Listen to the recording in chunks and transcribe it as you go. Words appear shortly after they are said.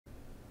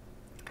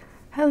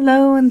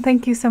Hello, and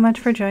thank you so much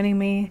for joining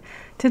me.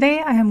 Today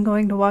I am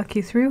going to walk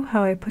you through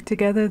how I put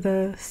together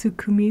the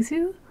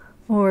Sukumizu,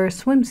 or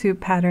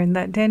swimsuit pattern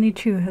that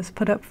Choo has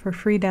put up for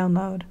free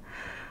download.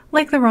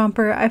 Like the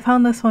romper, I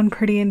found this one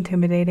pretty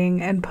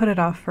intimidating and put it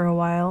off for a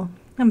while.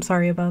 I'm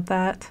sorry about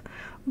that.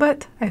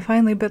 But I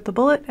finally bit the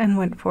bullet and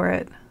went for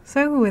it.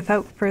 So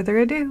without further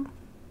ado.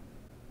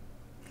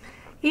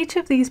 Each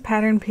of these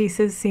pattern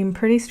pieces seem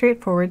pretty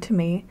straightforward to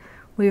me.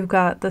 We've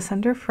got the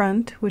center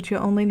front, which you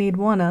only need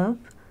one of,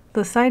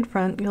 the side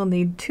front you'll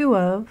need two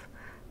of,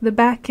 the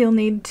back you'll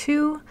need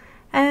two,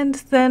 and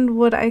then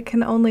what I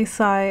can only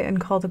sigh and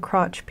call the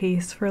crotch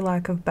piece for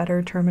lack of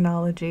better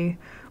terminology,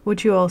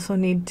 which you also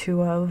need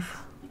two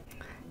of.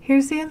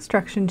 Here's the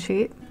instruction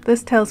sheet.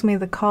 This tells me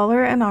the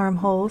collar and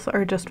armholes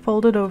are just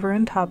folded over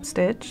and top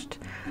stitched.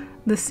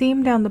 The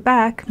seam down the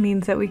back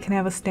means that we can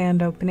have a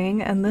stand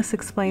opening, and this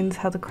explains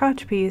how the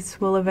crotch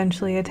piece will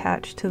eventually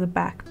attach to the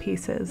back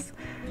pieces.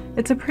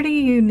 It's a pretty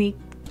unique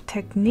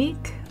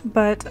technique,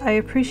 but I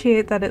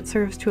appreciate that it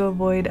serves to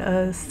avoid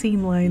a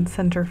seam-lined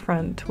center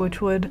front,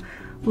 which would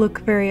look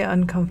very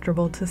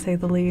uncomfortable to say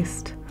the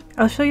least.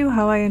 I'll show you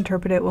how I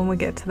interpret it when we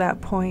get to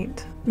that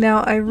point.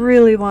 Now, I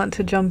really want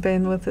to jump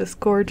in with this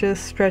gorgeous,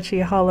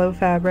 stretchy, hollow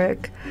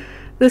fabric.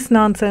 This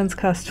nonsense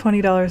cost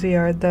 $20 a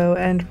yard though,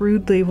 and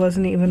rudely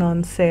wasn't even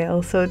on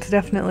sale, so it's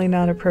definitely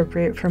not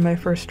appropriate for my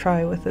first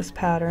try with this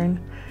pattern.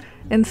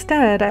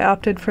 Instead, I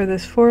opted for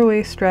this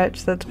 4-way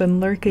stretch that's been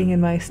lurking in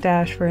my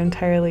stash for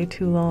entirely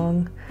too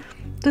long.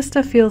 This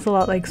stuff feels a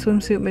lot like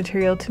swimsuit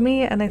material to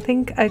me, and I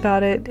think I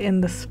got it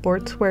in the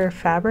sportswear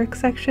fabric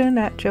section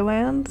at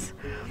Joann's.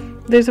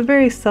 There's a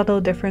very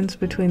subtle difference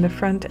between the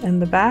front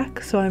and the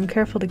back, so I'm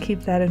careful to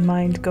keep that in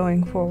mind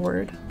going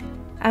forward.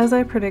 As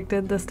I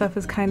predicted, this stuff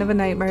is kind of a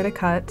nightmare to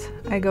cut.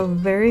 I go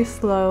very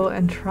slow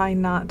and try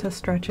not to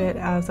stretch it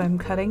as I'm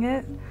cutting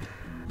it.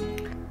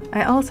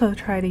 I also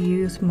try to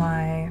use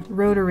my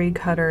rotary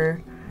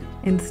cutter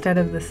instead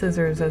of the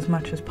scissors as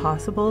much as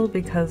possible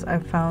because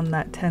I've found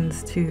that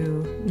tends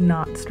to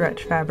not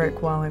stretch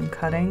fabric while I'm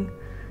cutting,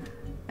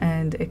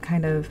 and it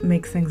kind of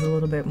makes things a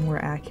little bit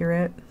more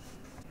accurate.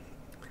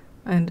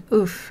 And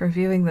oof,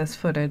 reviewing this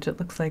footage, it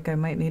looks like I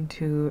might need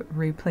to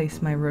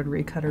replace my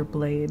rotary cutter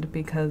blade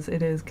because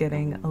it is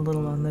getting a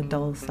little on the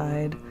dull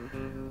side.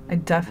 I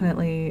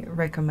definitely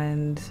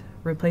recommend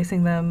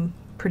replacing them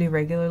pretty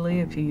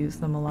regularly if you use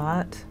them a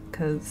lot,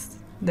 because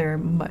they're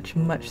much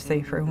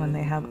safer when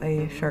they have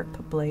a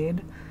sharp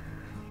blade.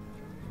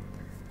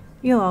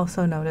 You'll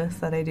also notice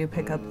that I do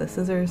pick up the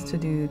scissors to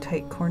do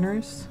tight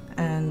corners,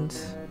 and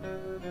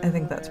I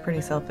think that's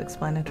pretty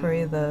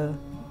self-explanatory. The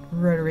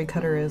rotary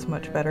cutter is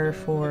much better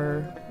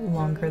for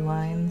longer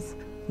lines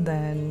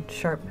than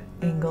sharp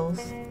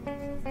angles.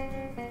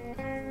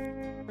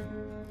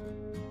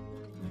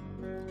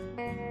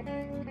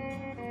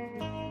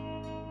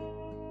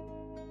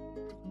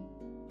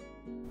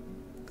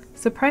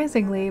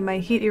 Surprisingly, my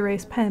heat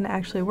erase pen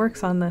actually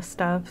works on this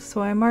stuff,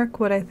 so I mark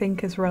what I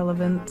think is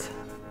relevant.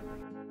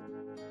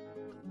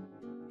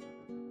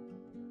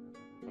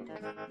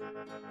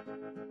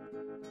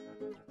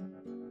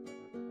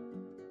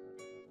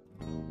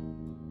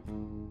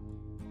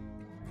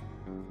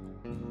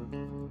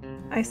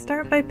 I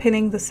start by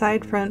pinning the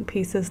side front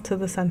pieces to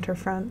the center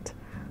front.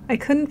 I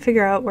couldn't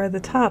figure out where the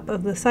top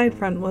of the side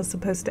front was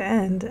supposed to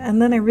end,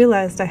 and then I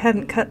realized I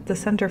hadn't cut the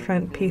center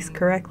front piece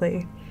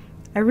correctly.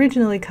 I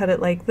originally cut it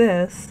like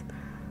this,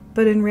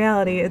 but in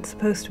reality it's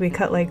supposed to be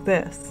cut like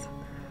this.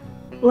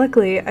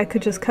 Luckily, I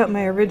could just cut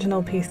my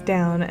original piece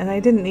down, and I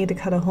didn't need to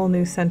cut a whole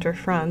new center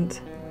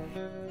front.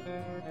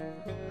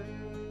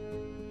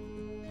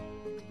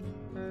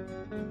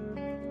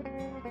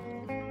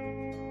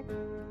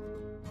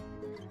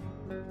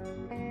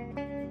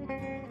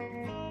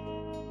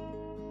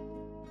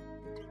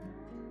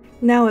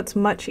 Now it's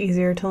much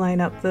easier to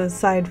line up the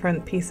side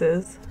front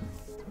pieces.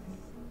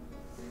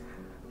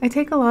 I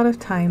take a lot of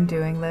time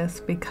doing this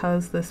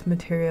because this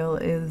material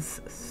is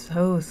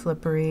so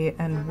slippery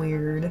and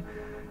weird,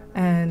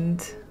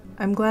 and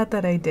I'm glad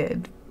that I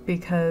did,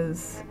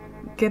 because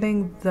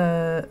getting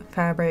the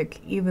fabric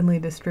evenly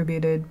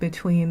distributed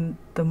between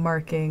the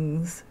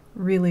markings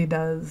really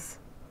does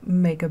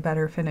make a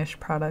better finished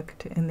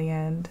product in the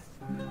end.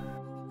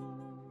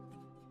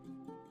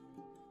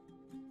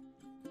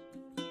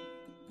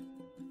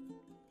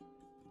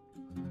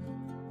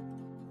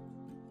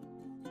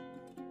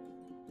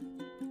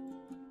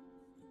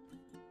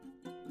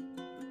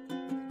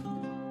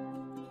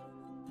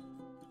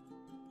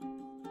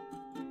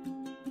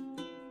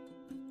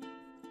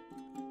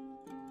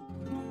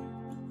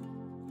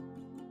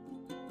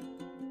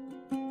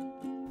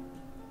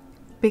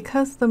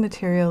 Because the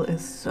material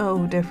is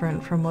so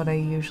different from what I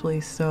usually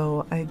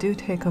sew, I do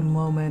take a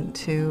moment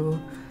to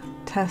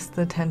test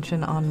the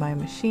tension on my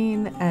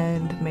machine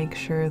and make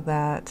sure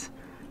that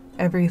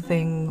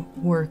everything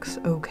works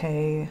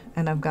okay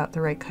and I've got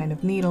the right kind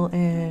of needle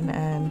in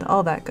and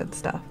all that good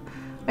stuff.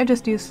 I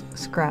just use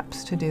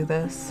scraps to do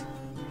this.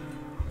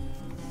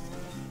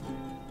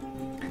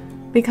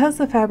 Because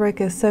the fabric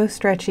is so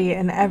stretchy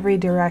in every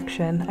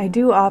direction, I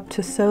do opt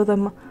to sew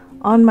them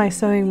on my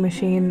sewing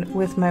machine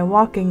with my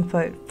walking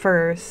foot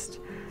first,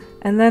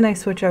 and then I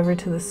switch over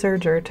to the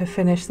serger to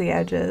finish the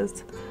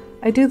edges.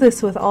 I do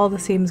this with all the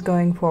seams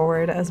going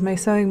forward, as my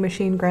sewing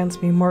machine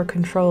grants me more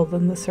control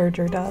than the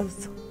serger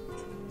does.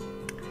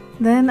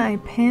 Then I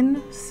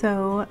pin,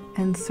 sew,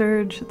 and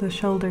serge the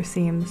shoulder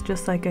seams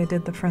just like I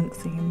did the front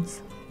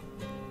seams.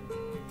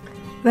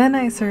 Then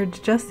I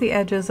serge just the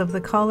edges of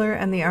the collar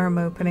and the arm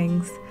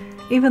openings.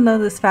 Even though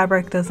this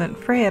fabric doesn't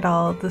fray at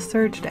all, the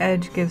serged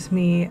edge gives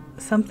me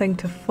something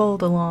to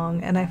fold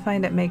along, and I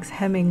find it makes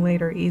hemming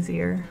later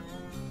easier.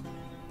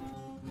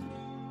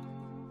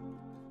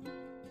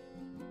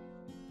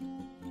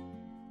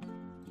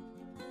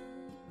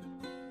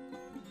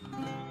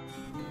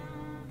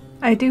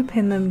 I do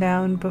pin them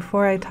down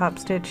before I top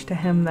stitch to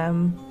hem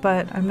them,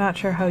 but I'm not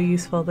sure how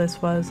useful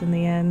this was in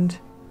the end.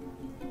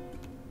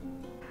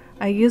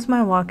 I use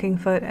my walking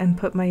foot and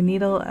put my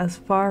needle as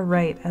far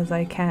right as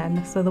I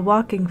can, so the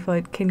walking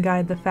foot can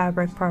guide the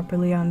fabric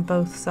properly on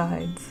both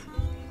sides.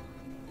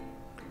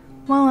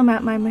 While I'm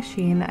at my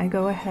machine, I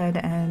go ahead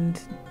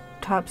and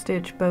top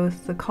stitch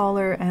both the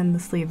collar and the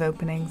sleeve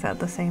openings at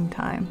the same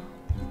time.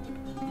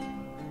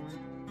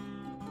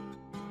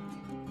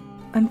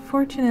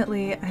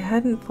 Unfortunately, I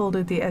hadn't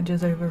folded the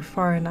edges over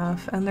far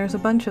enough, and there's a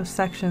bunch of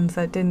sections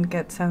that didn't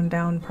get sewn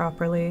down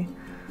properly.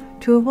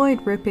 To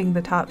avoid ripping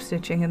the top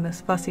stitching in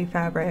this fussy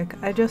fabric,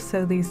 I just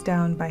sew these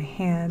down by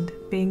hand,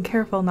 being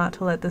careful not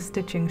to let the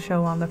stitching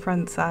show on the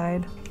front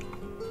side.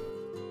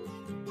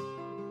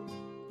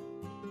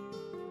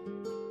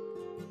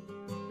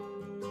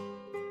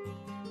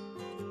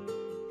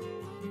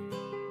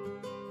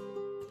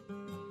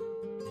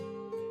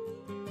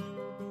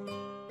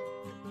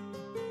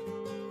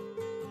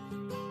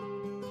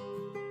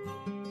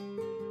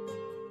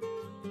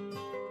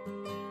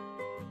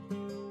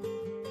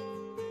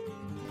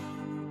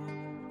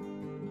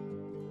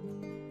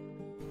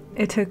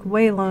 It took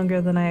way longer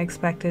than I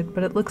expected,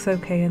 but it looks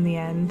okay in the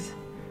end.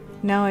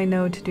 Now I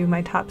know to do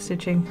my top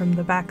stitching from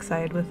the back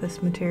side with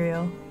this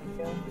material.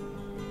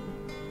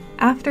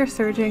 After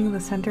serging the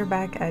center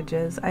back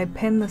edges, I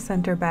pin the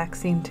center back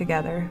seam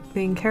together,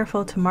 being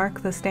careful to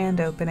mark the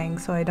stand opening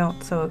so I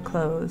don't sew it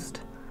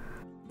closed.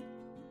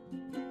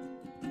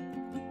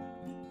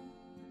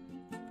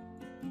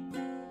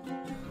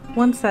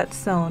 Once that's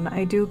sewn,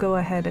 I do go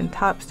ahead and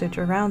top stitch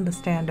around the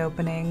stand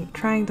opening,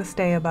 trying to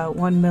stay about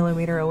 1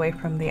 millimeter away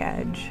from the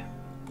edge.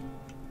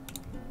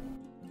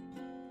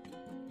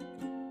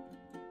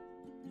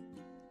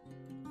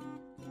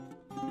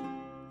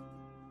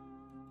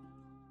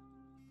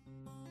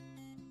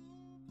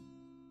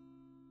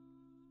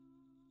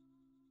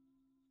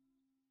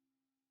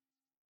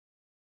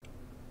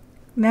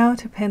 Now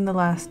to pin the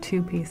last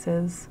two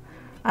pieces.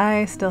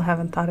 I still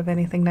haven't thought of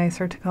anything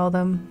nicer to call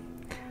them.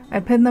 I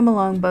pin them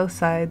along both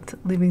sides,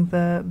 leaving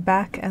the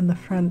back and the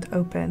front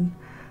open.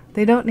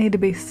 They don't need to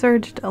be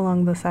serged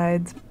along the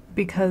sides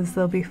because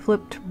they'll be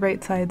flipped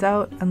right sides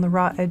out and the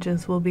raw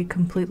edges will be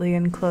completely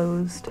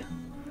enclosed.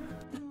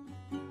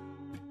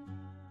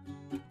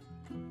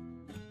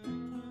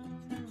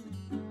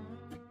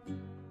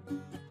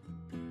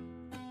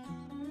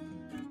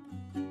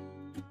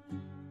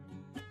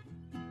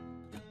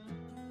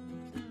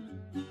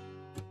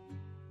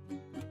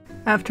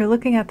 After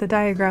looking at the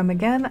diagram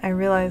again, I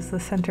realized the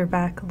center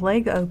back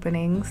leg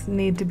openings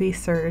need to be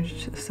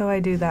serged, so I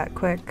do that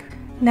quick.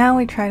 Now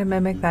we try to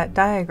mimic that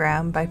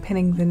diagram by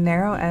pinning the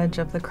narrow edge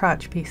of the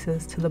crotch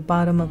pieces to the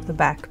bottom of the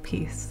back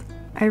piece.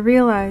 I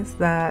realize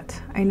that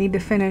I need to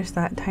finish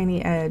that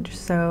tiny edge,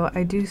 so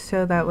I do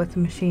sew that with the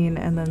machine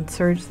and then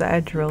serge the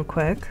edge real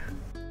quick.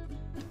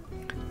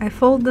 I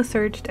fold the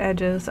serged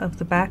edges of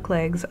the back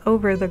legs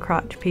over the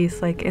crotch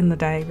piece like in the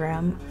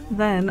diagram.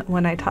 Then,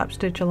 when I top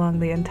stitch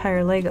along the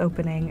entire leg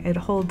opening, it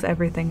holds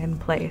everything in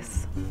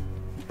place.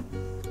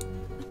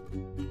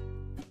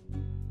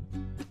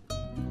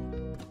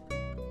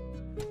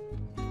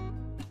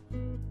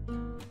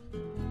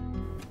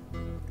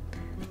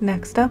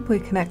 Next up, we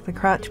connect the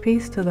crotch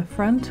piece to the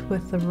front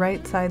with the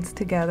right sides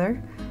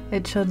together.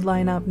 It should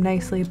line up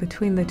nicely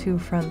between the two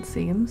front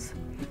seams.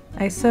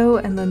 I sew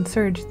and then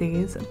serge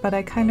these, but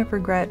I kind of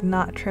regret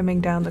not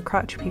trimming down the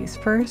crotch piece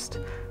first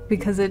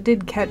because it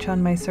did catch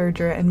on my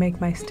serger and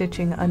make my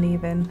stitching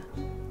uneven.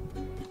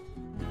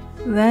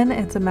 Then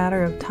it's a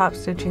matter of top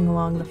stitching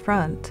along the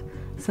front.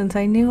 Since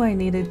I knew I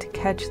needed to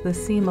catch the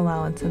seam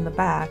allowance in the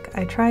back,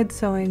 I tried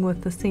sewing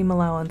with the seam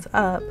allowance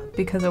up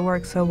because it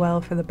works so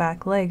well for the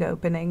back leg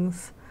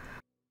openings.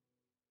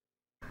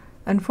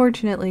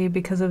 Unfortunately,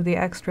 because of the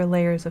extra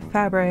layers of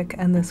fabric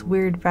and this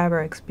weird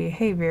fabric's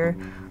behavior,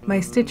 my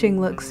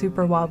stitching looks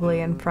super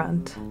wobbly in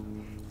front.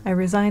 I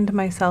resigned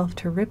myself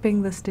to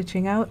ripping the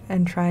stitching out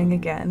and trying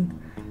again.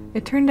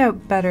 It turned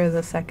out better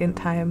the second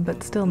time,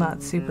 but still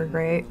not super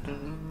great.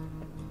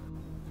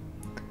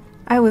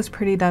 I was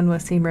pretty done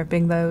with seam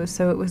ripping though,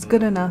 so it was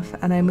good enough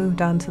and I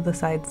moved on to the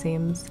side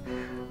seams.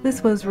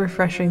 This was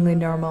refreshingly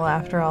normal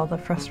after all the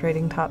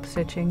frustrating top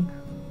stitching.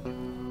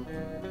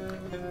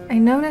 I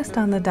noticed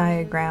on the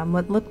diagram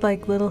what looked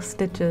like little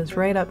stitches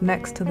right up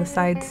next to the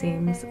side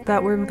seams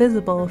that were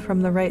visible from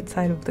the right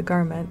side of the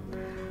garment.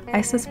 I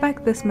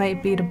suspect this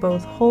might be to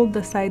both hold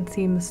the side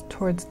seams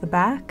towards the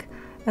back,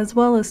 as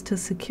well as to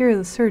secure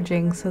the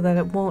serging so that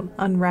it won't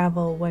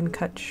unravel when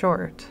cut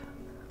short.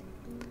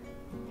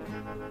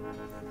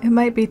 It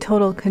might be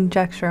total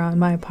conjecture on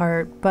my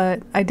part,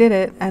 but I did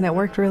it and it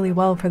worked really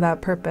well for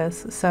that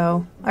purpose,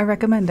 so I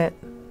recommend it.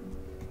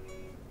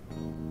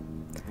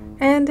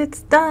 And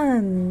it's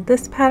done!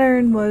 This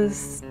pattern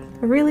was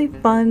a really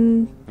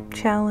fun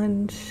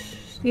challenge.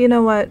 You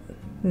know what?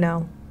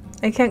 No.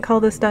 I can't call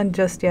this done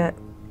just yet.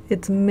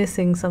 It's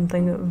missing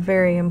something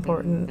very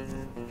important.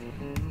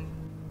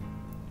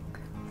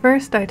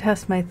 First, I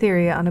test my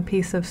theory on a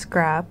piece of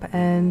scrap,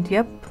 and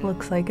yep,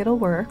 looks like it'll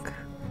work.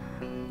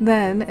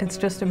 Then, it's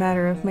just a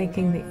matter of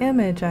making the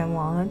image I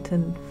want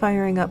and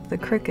firing up the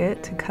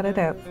Cricut to cut it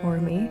out for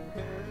me.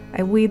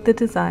 I weed the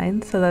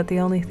design so that the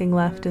only thing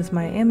left is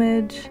my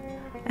image,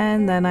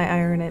 and then I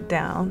iron it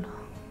down.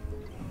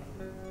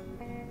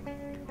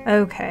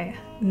 Okay,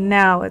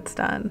 now it's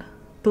done.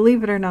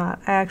 Believe it or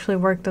not, I actually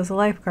worked as a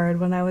lifeguard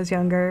when I was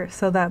younger,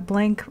 so that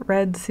blank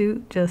red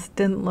suit just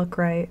didn't look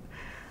right.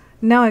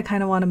 Now I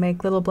kind of want to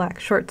make little black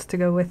shorts to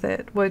go with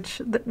it, which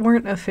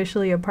weren't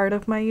officially a part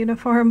of my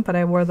uniform, but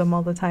I wore them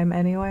all the time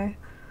anyway.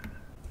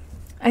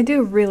 I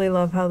do really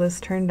love how this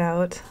turned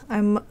out.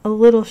 I'm a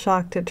little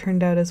shocked it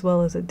turned out as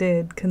well as it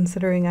did,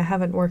 considering I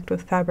haven't worked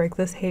with fabric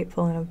this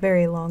hateful in a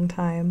very long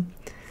time.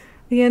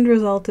 The end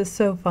result is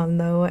so fun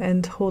though,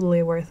 and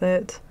totally worth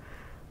it.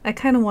 I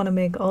kind of want to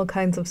make all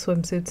kinds of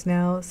swimsuits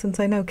now, since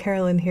I know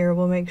Carolyn here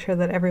will make sure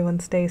that everyone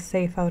stays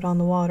safe out on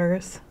the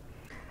waters.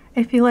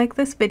 If you like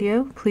this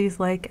video, please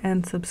like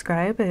and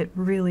subscribe. It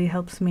really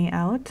helps me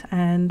out,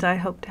 and I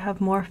hope to have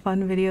more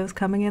fun videos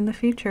coming in the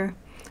future.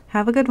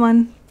 Have a good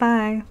one.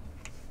 Bye!